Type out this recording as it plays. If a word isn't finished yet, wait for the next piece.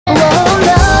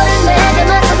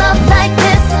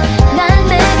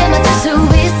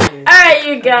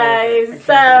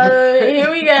So here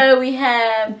we go. We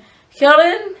have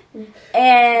Hyolyn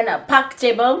and Park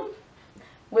Jae-bum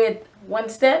with One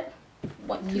Step.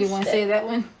 You didn't want to say that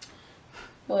one?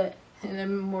 What? In a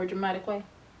more dramatic way.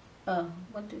 Oh,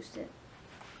 1 2 step.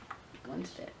 1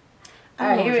 step. All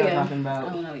right, here we go. I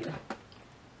don't know either.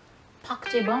 Park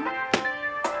Jae-bum.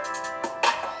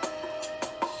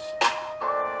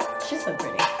 She's so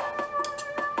pretty.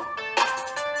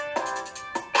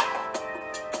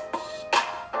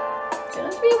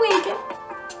 Just be winking.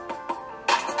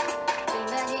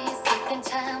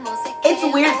 It's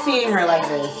weird seeing her like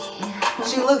this.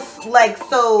 She looks like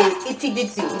so itsy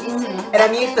bitsy, and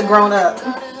I'm used to grown up.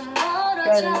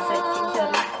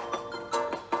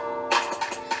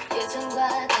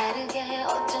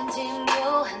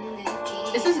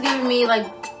 This is giving me like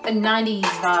a 90s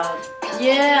vibe.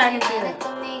 Yeah, I can see that.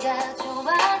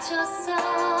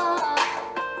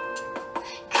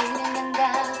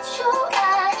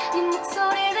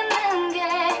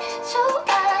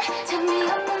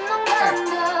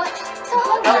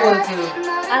 I would too.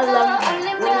 I love her.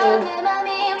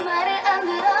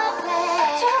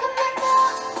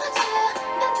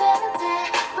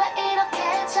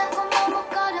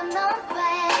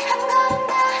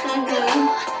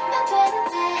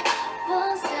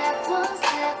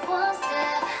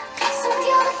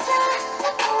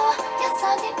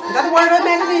 Is that the word of the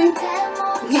magazine?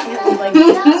 Like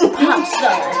pop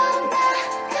star.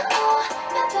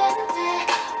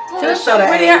 She looks so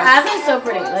pretty. Her eyes are so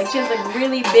pretty. Like she has like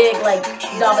really big, like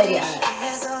doll baby eyes.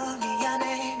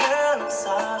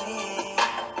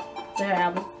 Their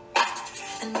album.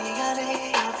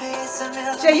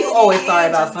 Jay, you always sorry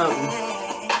about something.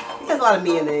 There's a lot of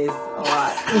mayonnaise. A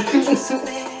lot.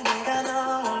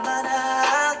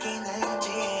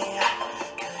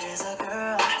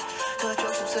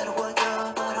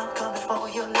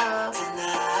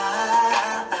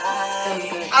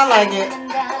 I like it.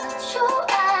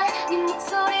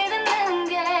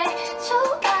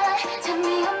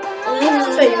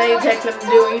 So you know you text them to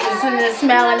do it, you just sitting there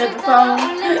smiling at the phone.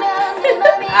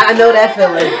 I know that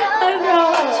feeling. I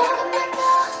know.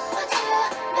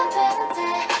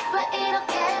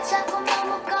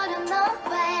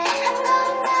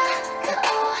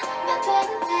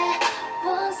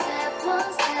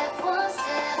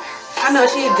 I know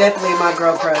she is definitely my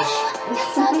girl crush.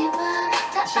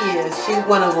 She is. She's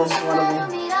one of them. One of them.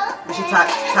 She top.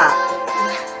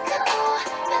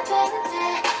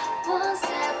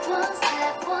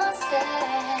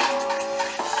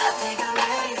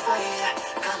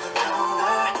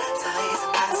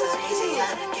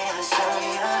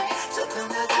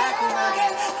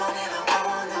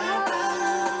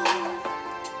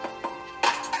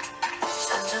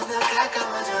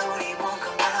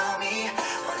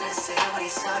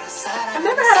 I've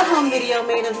never had a home video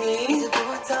made of me.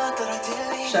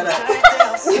 Shut up.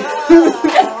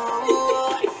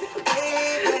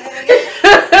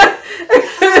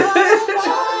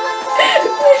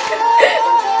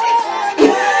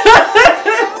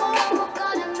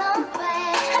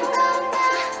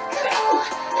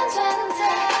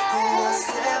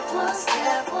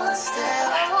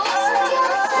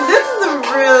 This is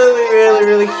a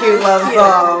really cute love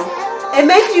song. It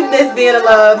makes you miss being in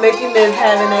love, makes you miss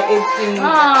having that itsy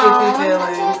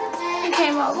feeling. It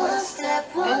came over.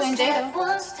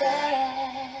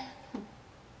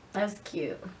 That's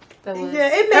cute. That was, yeah,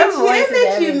 it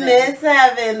makes you miss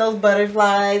having those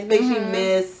butterflies. Makes you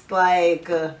miss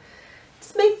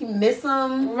just make you miss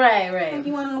them. Right. Like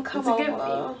you want them to come It's a good over.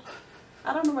 feeling.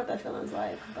 I don't know what that feeling's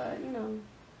like, but you know.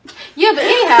 yeah, but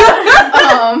anyhow,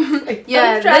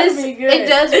 yeah, I'm trying to be good.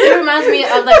 It reminds me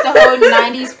of like the whole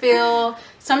 90s feel,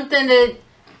 something that,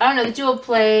 I don't know, that you will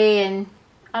play and,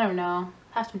 I don't know,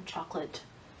 have some chocolate.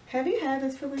 Have you had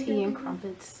this feeling? Tea and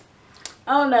crumpets.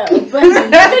 Oh no, but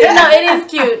no, it is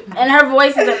cute, and her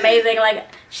voice is amazing. Like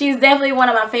she's definitely one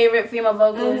of my favorite female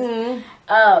vocalists.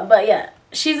 But yeah,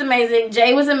 she's amazing.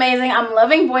 Jay was amazing. I'm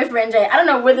loving Boyfriend Jay. I don't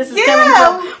know where this is coming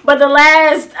from, but the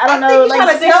last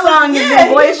like 6 songs has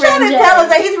been Boyfriend Jay. Tell us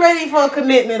that he's ready for a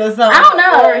commitment or something. I don't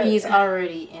know, Or he's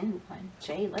already in one.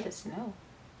 Jay, let us know.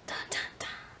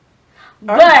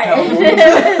 But I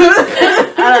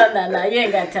don't know. No, you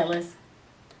ain't gotta tell us.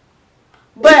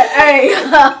 But hey,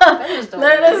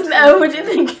 let us know what you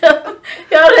think of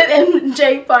Hyolyn and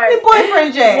Jay Park. It's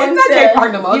Boyfriend Jay. It's not Jay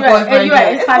Park no more. It's Boyfriend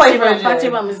Jay. It's Boyfriend Jay. Park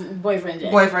Jae-bum is Boyfriend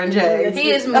Jay. Boyfriend Jay.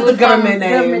 He is That's the government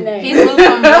name. He's moved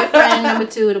from boyfriend number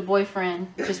 2 to boyfriend.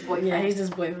 Just boyfriend. Yeah, he's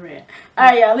just boyfriend.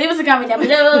 Alright, y'all. Leave us a comment down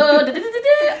below.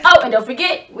 Oh, and don't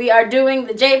forget, we are doing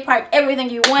the Jay Park Everything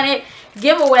You Wanted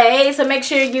giveaway. So make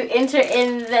sure you enter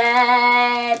in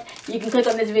that. You can click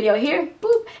on this video here,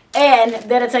 boop, and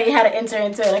that'll tell you how to enter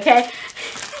into it, okay?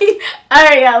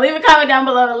 Alright, y'all. Leave a comment down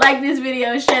below. Like this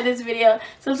video, share this video,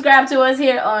 subscribe to us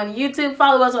here on YouTube,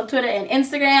 follow us on Twitter and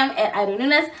Instagram at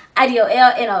IDOLNOONAS,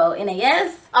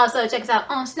 IDOLNOONAS. Also, check us out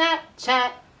on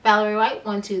Snapchat, Valerie White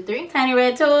 123.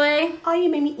 TinyRedToy.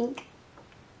 AwwUMadeMeInk.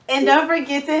 And don't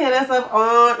forget to hit us up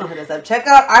on, check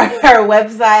out our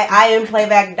website,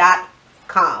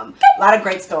 IamPlayback.com. A lot of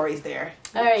great stories there.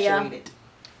 Alright, y'all. Read it.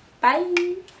 Bye.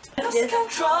 Lose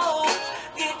control,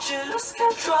 get you lose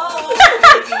control.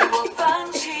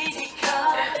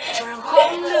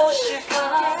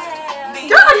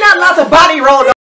 Y'all are not allowed to body roll.